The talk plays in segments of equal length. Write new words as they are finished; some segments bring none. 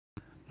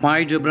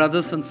My dear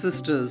brothers and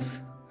sisters,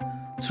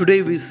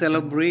 today we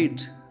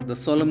celebrate the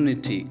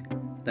solemnity,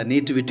 the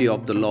nativity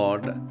of the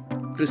Lord,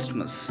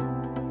 Christmas.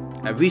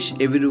 I wish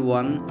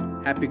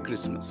everyone happy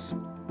Christmas.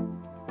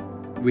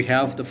 We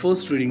have the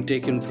first reading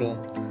taken from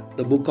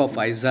the book of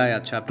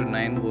Isaiah, chapter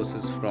 9,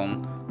 verses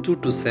from 2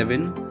 to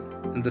 7,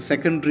 and the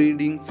second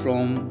reading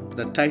from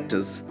the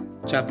Titus,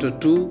 chapter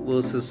 2,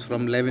 verses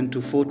from 11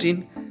 to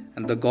 14,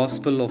 and the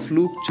Gospel of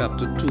Luke,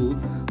 chapter 2,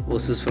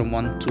 verses from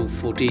 1 to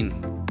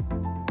 14.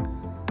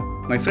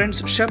 My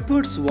friends,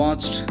 shepherds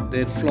watched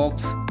their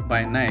flocks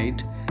by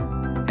night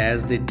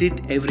as they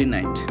did every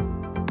night.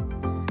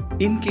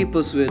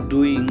 Innkeepers were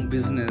doing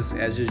business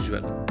as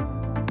usual.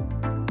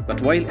 But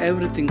while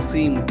everything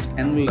seemed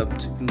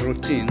enveloped in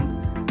routine,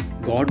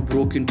 God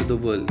broke into the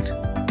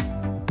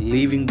world,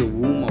 leaving the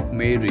womb of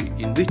Mary,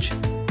 in which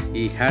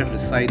He had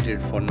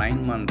resided for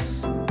 9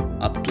 months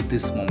up to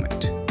this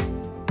moment.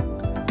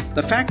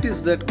 The fact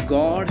is that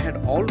God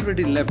had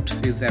already left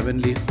His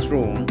heavenly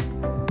throne,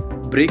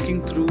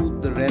 breaking through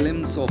the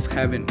realms of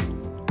heaven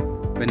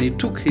when He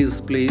took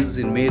His place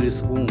in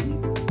Mary's womb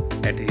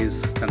at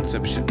His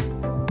conception.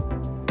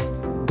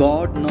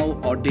 God now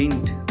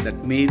ordained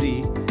that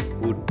Mary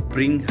would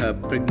bring her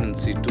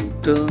pregnancy to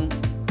term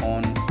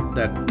on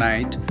that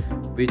night,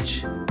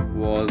 which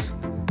was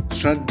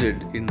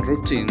shrouded in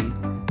routine,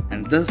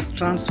 and thus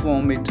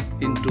transform it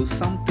into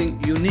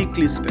something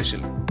uniquely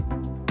special.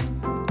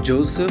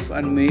 Joseph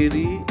and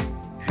Mary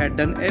had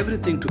done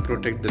everything to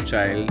protect the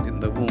child in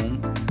the womb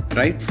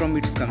right from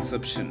its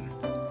conception,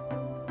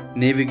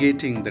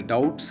 navigating the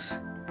doubts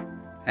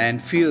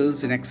and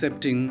fears in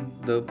accepting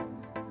the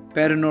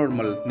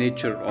paranormal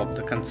nature of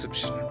the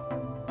conception.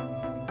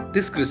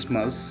 This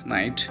Christmas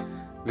night,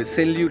 we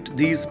salute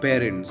these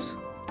parents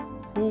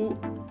who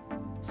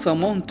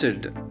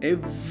surmounted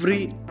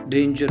every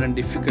danger and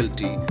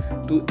difficulty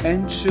to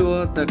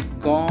ensure that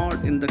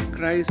God in the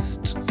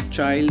Christ's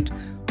child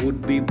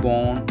would be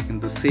born in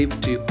the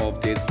safety of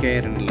their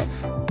care and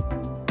love.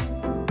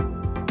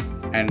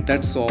 And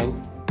that's all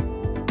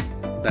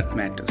that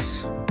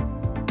matters.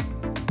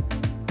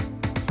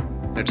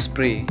 Let's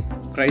pray.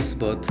 Christ's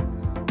birth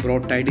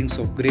brought tidings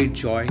of great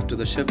joy to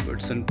the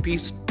shepherds and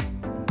peace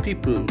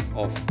people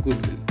of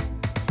goodwill.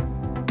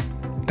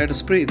 Let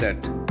us pray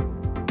that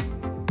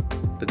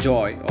the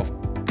joy of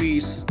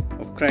peace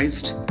of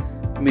Christ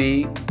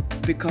may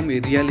become a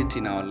reality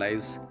in our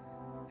lives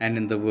and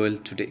in the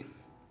world today.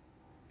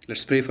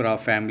 Let's pray for our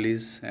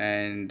families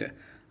and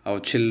our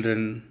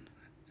children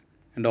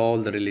and all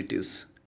the relatives.